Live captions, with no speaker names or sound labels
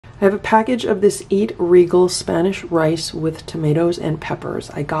I have a package of this Eat Regal Spanish rice with tomatoes and peppers.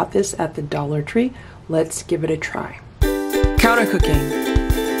 I got this at the Dollar Tree. Let's give it a try. Counter cooking.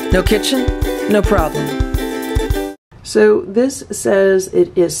 No kitchen? No problem. So this says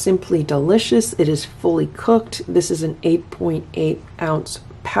it is simply delicious. It is fully cooked. This is an 8.8 ounce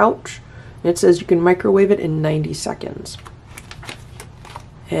pouch. And it says you can microwave it in 90 seconds.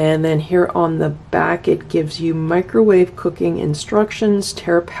 And then here on the back, it gives you microwave cooking instructions.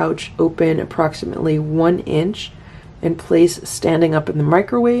 Tear a pouch open approximately 1 inch and place standing up in the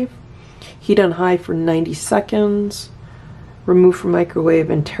microwave. Heat on high for 90 seconds. Remove from microwave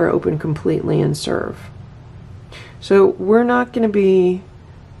and tear open completely and serve. So we're not going to be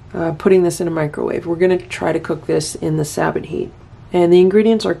putting this in a microwave. We're going to try to cook this in the Sabotheat. And the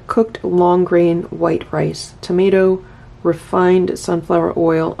ingredients are cooked long grain white rice, tomato, refined sunflower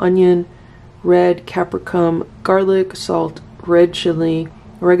oil, onion, red capsicum, garlic, salt, red chili,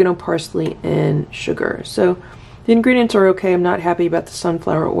 oregano, parsley, and sugar. So the ingredients are okay. I'm not happy about the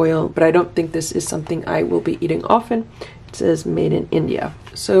sunflower oil, but I don't think this is something I will be eating often. It says made in India.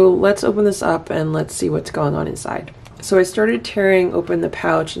 So let's open this up and let's see what's going on inside. So I started tearing open the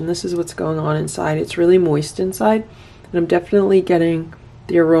pouch and this is what's going on inside. It's really moist inside and I'm definitely getting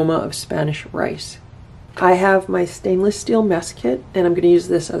the aroma of Spanish rice. I have my stainless steel mess kit and I'm going to use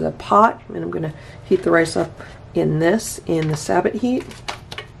this as a pot and I'm going to heat the rice up in the Sabotheat.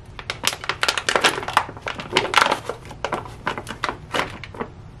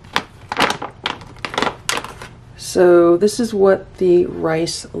 So this is what the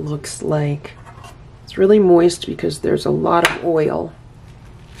rice looks like. It's really moist because there's a lot of oil.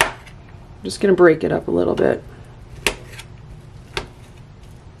 I'm just going to break it up a little bit.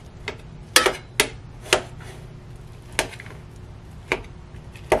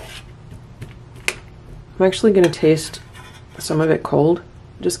 I'm actually going to taste some of it cold.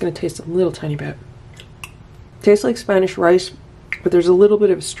 I'm just going to taste a little tiny bit. Tastes like Spanish rice, but there's a little bit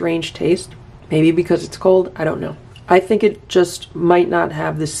of a strange taste. Maybe because it's cold, I don't know. I think it just might not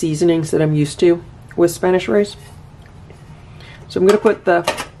have the seasonings that I'm used to with Spanish rice. So I'm going to put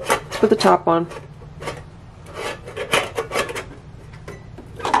the top on.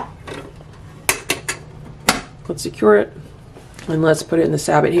 Let's secure it and let's put it in the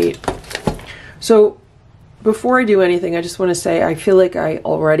Sabotheat. So before I do anything, I just want to say I feel like I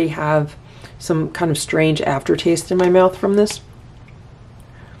already have some kind of strange aftertaste in my mouth from this.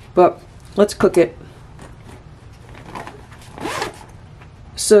 But let's cook it.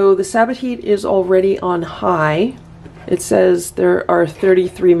 So the Sabotheat is already on high. It says there are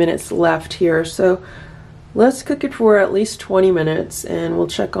 33 minutes left here. So let's cook it for at least 20 minutes and we'll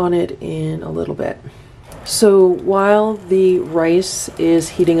check on it in a little bit. So while the rice is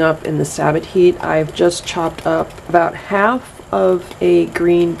heating up in the Sabotheat, I've just chopped up about half of a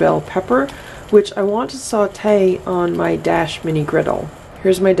green bell pepper, which I want to saute on my Dash Mini Griddle.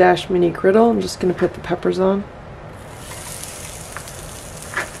 Here's my Dash Mini Griddle. I'm just going to put the peppers on.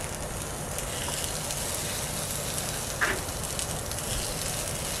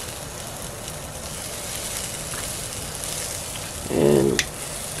 And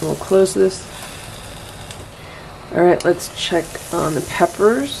we'll close this. Alright, let's check on the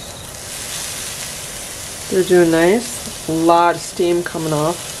peppers. They're doing nice. A lot of steam coming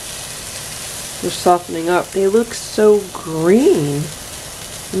off. They're softening up. They look so green.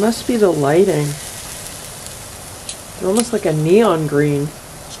 It must be the lighting. They're almost like a neon green.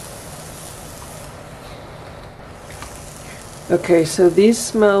 Okay, so these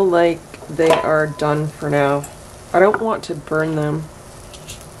smell like they are done for now. I don't want to burn them.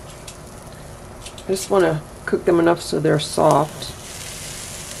 I just want to cook them enough so they're soft.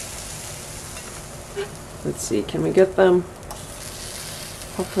 Let's see, can we get them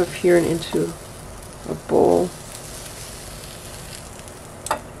off of here and into a bowl?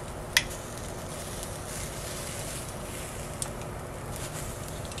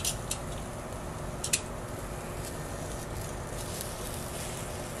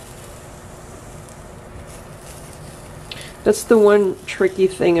 That's the one tricky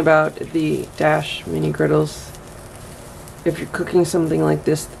thing about the Dash Mini Griddles. If you're cooking something like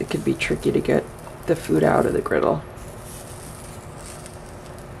this, it could be tricky to get the food out of the griddle.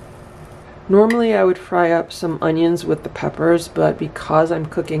 Normally I would fry up some onions with the peppers, but because I'm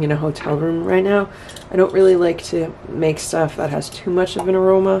cooking in a hotel room right now, I don't really like to make stuff that has too much of an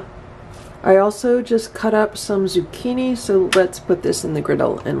aroma. I also just cut up some zucchini, so let's put this in the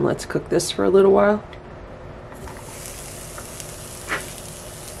griddle and let's cook this for a little while.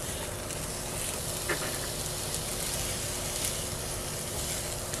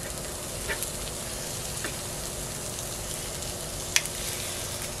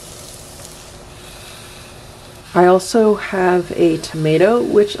 I also have a tomato,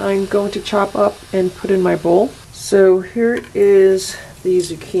 which I'm going to chop up and put in my bowl. So here is the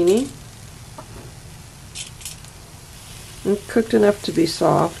zucchini. It's cooked enough to be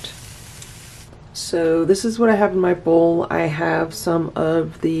soft. So this is what I have in my bowl. I have some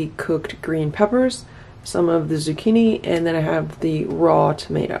of the cooked green peppers, some of the zucchini, and then I have the raw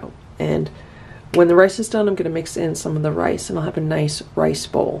tomato. And when the rice is done, I'm going to mix in some of the rice and I'll have a nice rice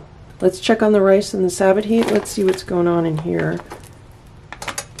bowl. Let's check on the rice and the Sabotheat. Let's see what's going on in here.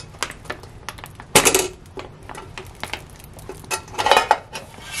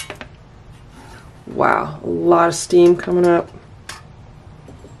 Wow, a lot of steam coming up.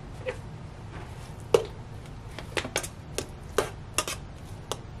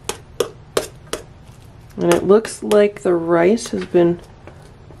 And it looks like the rice has been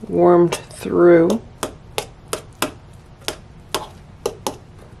warmed through.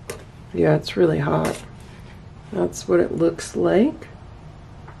 Yeah, it's really hot. That's what it looks like.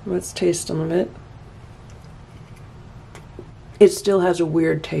 Let's taste some of it. It still has a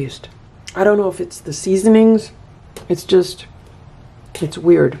weird taste. I don't know if it's the seasonings. It's just, it's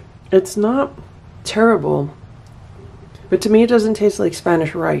weird. It's not terrible, but to me it doesn't taste like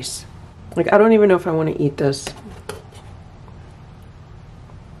Spanish rice. Like, I don't even know if I want to eat this.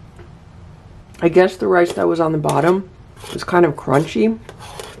 I guess the rice that was on the bottom was kind of crunchy.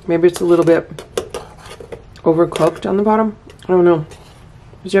 Maybe it's a little bit overcooked on the bottom. I don't know.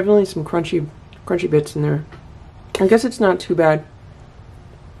 There's definitely some crunchy bits in there. I guess it's not too bad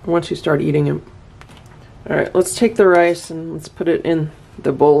once you start eating it. Alright, let's take the rice and let's put it in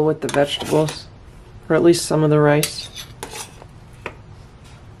the bowl with the vegetables. Or at least some of the rice.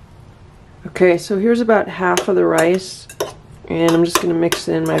 Okay, so here's about half of the rice. And I'm just going to mix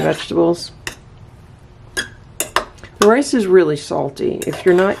in my vegetables. The rice is really salty. If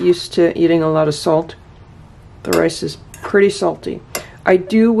you're not used to eating a lot of salt, the rice is pretty salty. I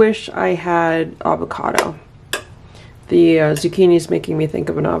do wish I had avocado. The zucchini is making me think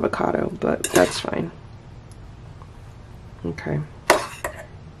of an avocado, but that's fine. Okay.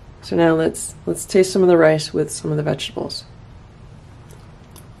 So now let's taste some of the rice with some of the vegetables.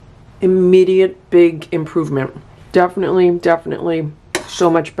 Immediate big improvement. Definitely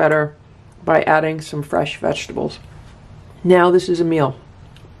so much better by adding some fresh vegetables. Now this is a meal.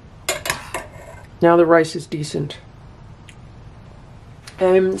 Now the rice is decent.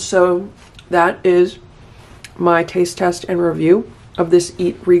 And so that is my taste test and review of this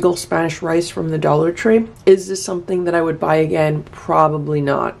Eat Regal Spanish rice from the Dollar Tree. Is this something that I would buy again? Probably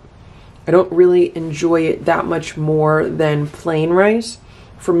not. I don't really enjoy it that much more than plain rice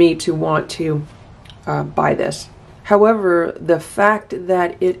for me to want to buy this. However, the fact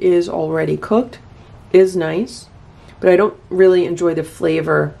that it is already cooked is nice, but I don't really enjoy the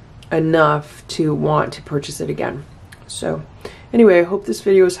flavor enough to want to purchase it again. So anyway, I hope this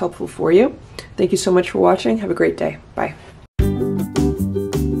video was helpful for you. Thank you so much for watching. Have a great day. Bye.